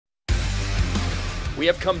we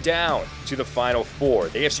have come down to the Final Four.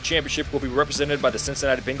 The AFC Championship will be represented by the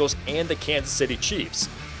Cincinnati Bengals and the Kansas City Chiefs.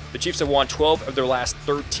 The Chiefs have won 12 of their last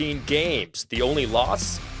 13 games. The only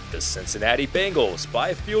loss? The Cincinnati Bengals by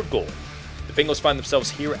a field goal. The Bengals find themselves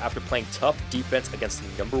here after playing tough defense against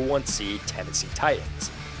the number 1 seed Tennessee Titans.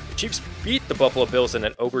 The Chiefs beat the Buffalo Bills in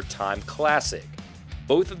an overtime classic.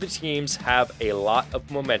 Both of the teams have a lot of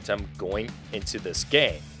momentum going into this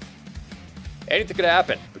game. Anything could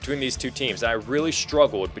happen between these two teams, and I really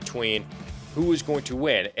struggled between who was going to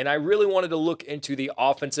win, and I really wanted to look into the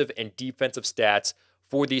offensive and defensive stats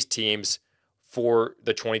for these teams for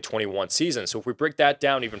the 2021 season. So if we break that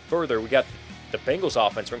down even further, we got the Bengals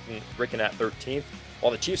offense ranking at 13th,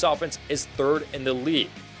 while the Chiefs offense is 3rd in the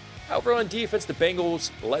league. However, on defense, the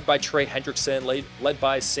Bengals, led by Trey Hendrickson, led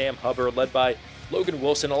by Sam Hubbard, led by Logan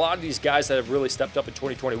Wilson, a lot of these guys that have really stepped up in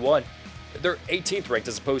 2021, they're 18th ranked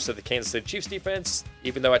as opposed to the Kansas City Chiefs defense.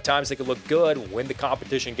 Even though at times they can look good, when the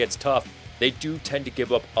competition gets tough, they do tend to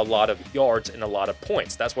give up a lot of yards and a lot of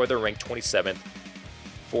points. That's why they're ranked 27th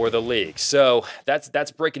for the league. So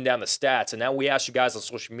that's breaking down the stats. And now we ask you guys on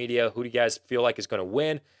social media, who do you guys feel like is going to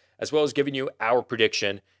win, as well as giving you our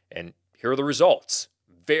prediction. And here are the results.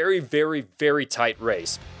 Very, very, very tight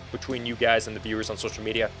race between you guys and the viewers on social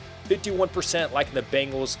media. 51% liking the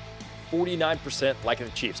Bengals, 49% liking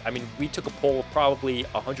the Chiefs. I mean, we took a poll of probably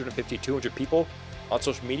 150, 200 people on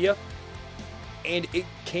social media, and it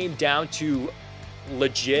came down to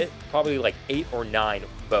legit probably like 8 or 9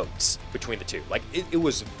 votes between the two. Like, it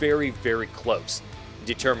was very, very close in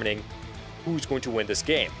determining who's going to win this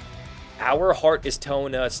game. Our heart is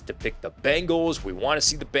telling us to pick the Bengals. We want to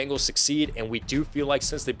see the Bengals succeed, and we do feel like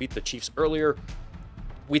since they beat the Chiefs earlier,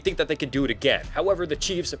 we think that they can do it again. However, the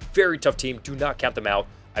Chiefs, a very tough team, do not count them out.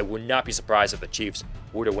 I would not be surprised if the Chiefs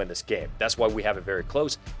were to win this game. That's why we have it very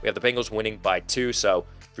close. We have the Bengals winning by 2, so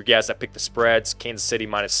for you guys that pick the spreads, Kansas City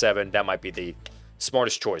 -7, that might be the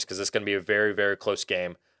smartest choice because it's going to be a very, very close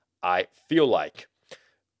game, I feel like.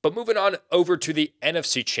 But moving on over to the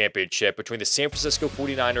NFC Championship between the San Francisco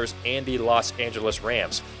 49ers and the Los Angeles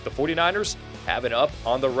Rams. The 49ers have it up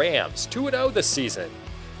on the Rams, 2-0 this season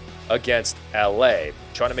against LA,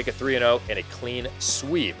 trying to make it 3-0 in a clean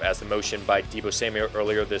sweep as the motion by Deebo Samuel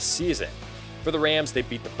earlier this season. For the Rams, they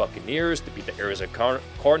beat the Buccaneers, they beat the Arizona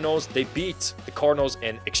Cardinals, they beat the Cardinals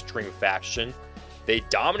in extreme fashion. They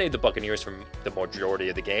dominated the Buccaneers from the majority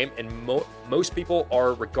of the game, and most people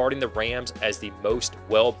are regarding the Rams as the most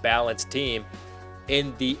well-balanced team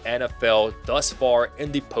in the NFL thus far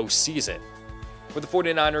in the postseason. For the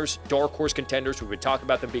 49ers, dark horse contenders, we've been talking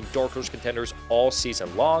about them being dark horse contenders all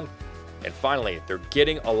season long, and finally, they're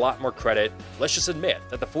getting a lot more credit. Let's just admit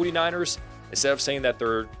that the 49ers, instead of saying that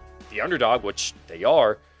they're the underdog, which they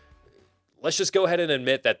are, let's just go ahead and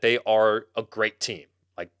admit that they are a great team.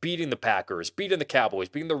 Like beating the Packers, beating the Cowboys,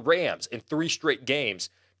 beating the Rams in 3 straight games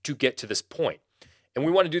to get to this point. And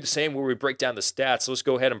we want to do the same where we break down the stats. So let's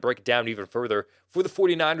go ahead and break it down even further. For the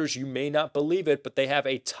 49ers, you may not believe it, but they have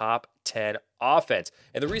a top 10 offense.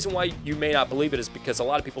 And the reason why you may not believe it is because a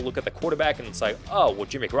lot of people look at the quarterback and it's like, oh, well,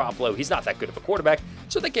 Jimmy Garoppolo, he's not that good of a quarterback,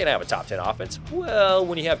 so they can't have a top 10 offense. Well,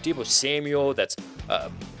 when you have Deebo Samuel that's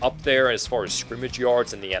up there as far as scrimmage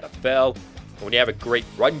yards in the NFL, when you have a great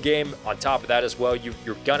run game on top of that as well,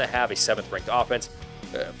 you're going to have a 7th-ranked offense.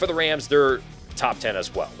 For the Rams, they're top 10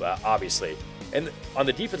 as well, obviously. And on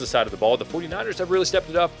the defensive side of the ball, the 49ers have really stepped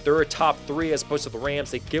it up. They're a top 3 as opposed to the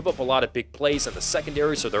Rams. They give up a lot of big plays in the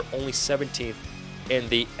secondary, so they're only 17th in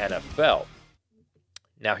the NFL.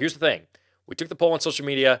 Now, here's the thing. We took the poll on social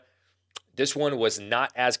media. This one was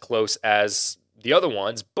not as close as the other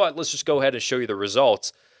ones, but let's just go ahead and show you the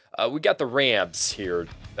results. We got the Rams here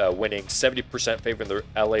winning 70% favoring the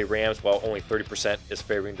LA Rams, while only 30% is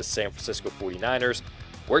favoring the San Francisco 49ers.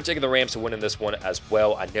 We're taking the Rams to win in this one as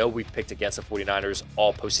well. I know we've picked against the 49ers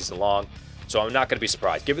all postseason long, so I'm not going to be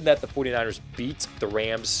surprised. Given that the 49ers beat the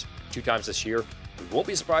Rams 2 times this year, we won't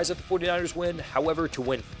be surprised if the 49ers win. However, to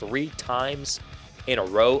win 3 times in a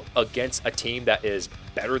row against a team that is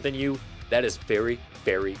better than you, that is very,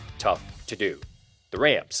 very tough to do. The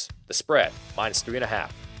Rams, the spread,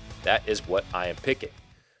 -3.5. That is what I am picking.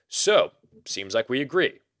 So, seems like we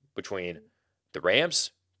agree between the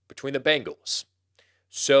Rams, between the Bengals.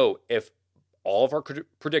 So, if all of our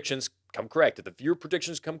predictions come correct, if the viewer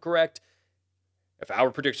predictions come correct, if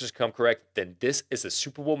our predictions come correct, then this is the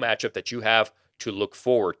Super Bowl matchup that you have to look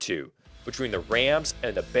forward to between the Rams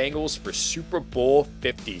and the Bengals for Super Bowl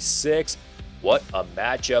 56. What a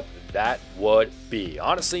matchup that would be.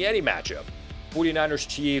 Honestly, any matchup. 49ers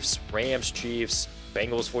Chiefs, Rams Chiefs,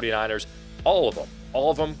 Bengals 49ers, all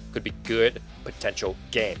of them could be good potential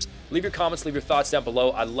games. Leave your comments, leave your thoughts down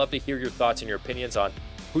below. I'd love to hear your thoughts and your opinions on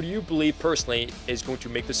who do you believe personally is going to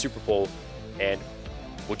make the Super Bowl, and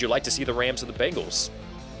would you like to see the Rams or the Bengals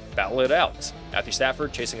battle it out? Matthew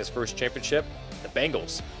Stafford chasing his first championship, the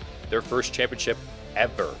Bengals, their first championship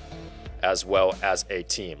ever, as well as a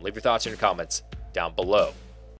team. Leave your thoughts in your comments down below.